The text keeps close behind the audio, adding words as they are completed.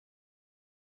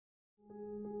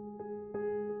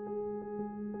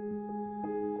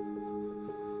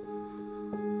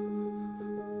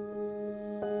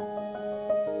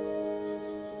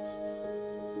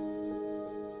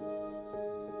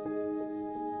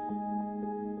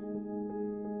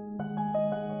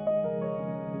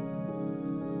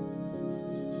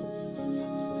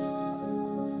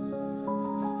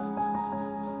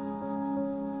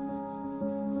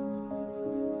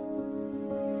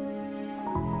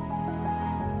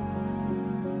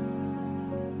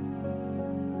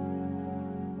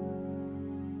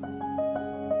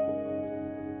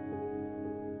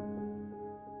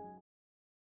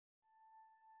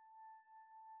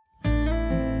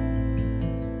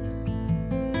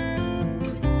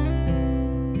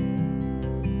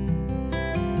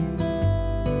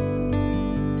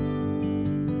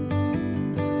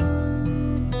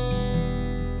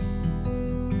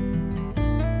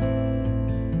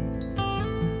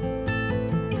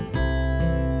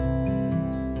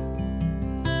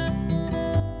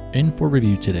In for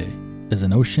review today is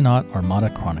an Oceanaut Armada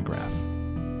chronograph.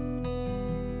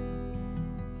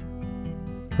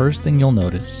 First thing you'll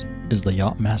notice is the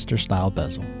Yachtmaster style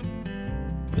bezel,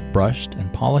 with brushed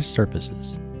and polished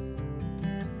surfaces.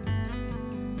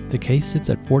 The case sits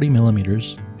at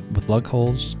 40mm with lug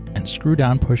holes and screw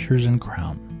down pushers and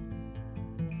crown.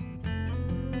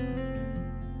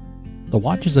 The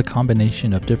watch is a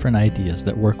combination of different ideas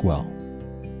that work well.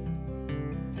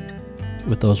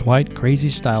 With those white crazy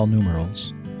style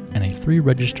numerals and a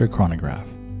 3-register chronograph,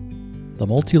 the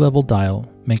multi-level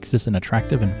dial makes this an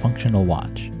attractive and functional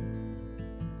watch.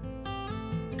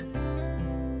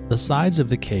 The sides of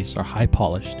the case are high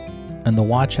polished, and the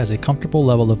watch has a comfortable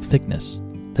level of thickness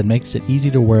that makes it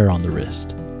easy to wear on the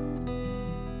wrist.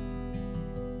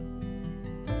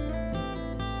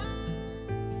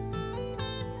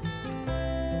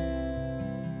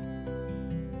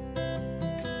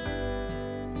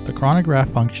 The chronograph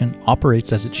function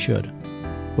operates as it should,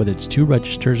 with its 2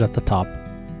 registers at the top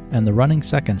and the running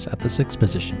seconds at the 6th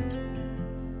position.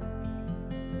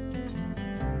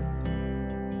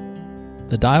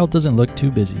 The dial doesn't look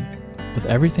too busy, with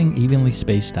everything evenly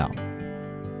spaced out.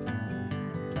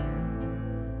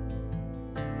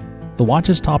 The watch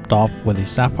is topped off with a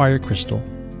sapphire crystal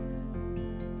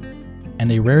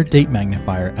and a rare date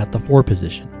magnifier at the 4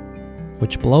 position,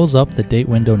 which blows up the date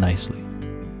window nicely.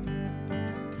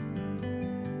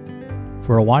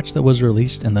 For a watch that was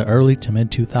released in the early to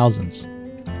mid 2000s,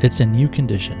 it's in new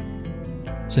condition,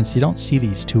 since you don't see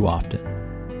these too often.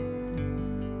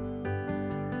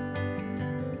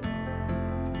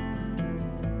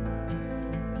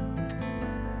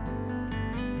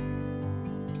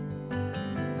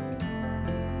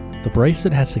 The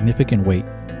bracelet has significant weight,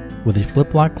 with a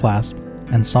flip-lock clasp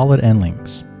and solid end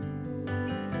links.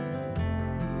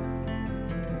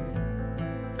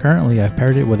 Currently, I've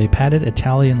paired it with a padded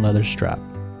Italian leather strap.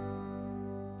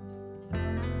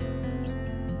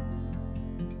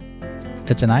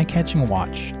 It's an eye-catching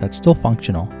watch that's still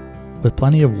functional, with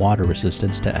plenty of water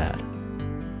resistance to add.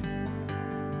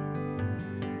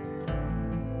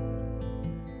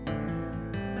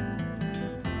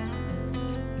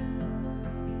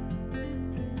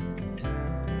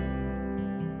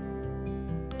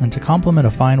 And to complement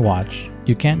a fine watch,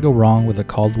 you can't go wrong with a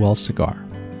Caldwell cigar.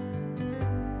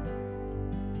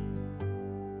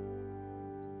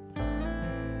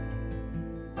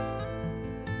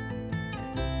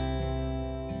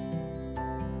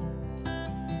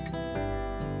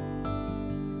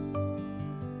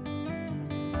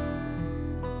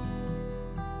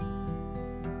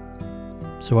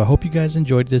 So I hope you guys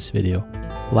enjoyed this video.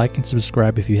 Like and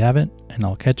subscribe if you haven't, and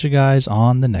I'll catch you guys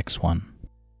on the next one.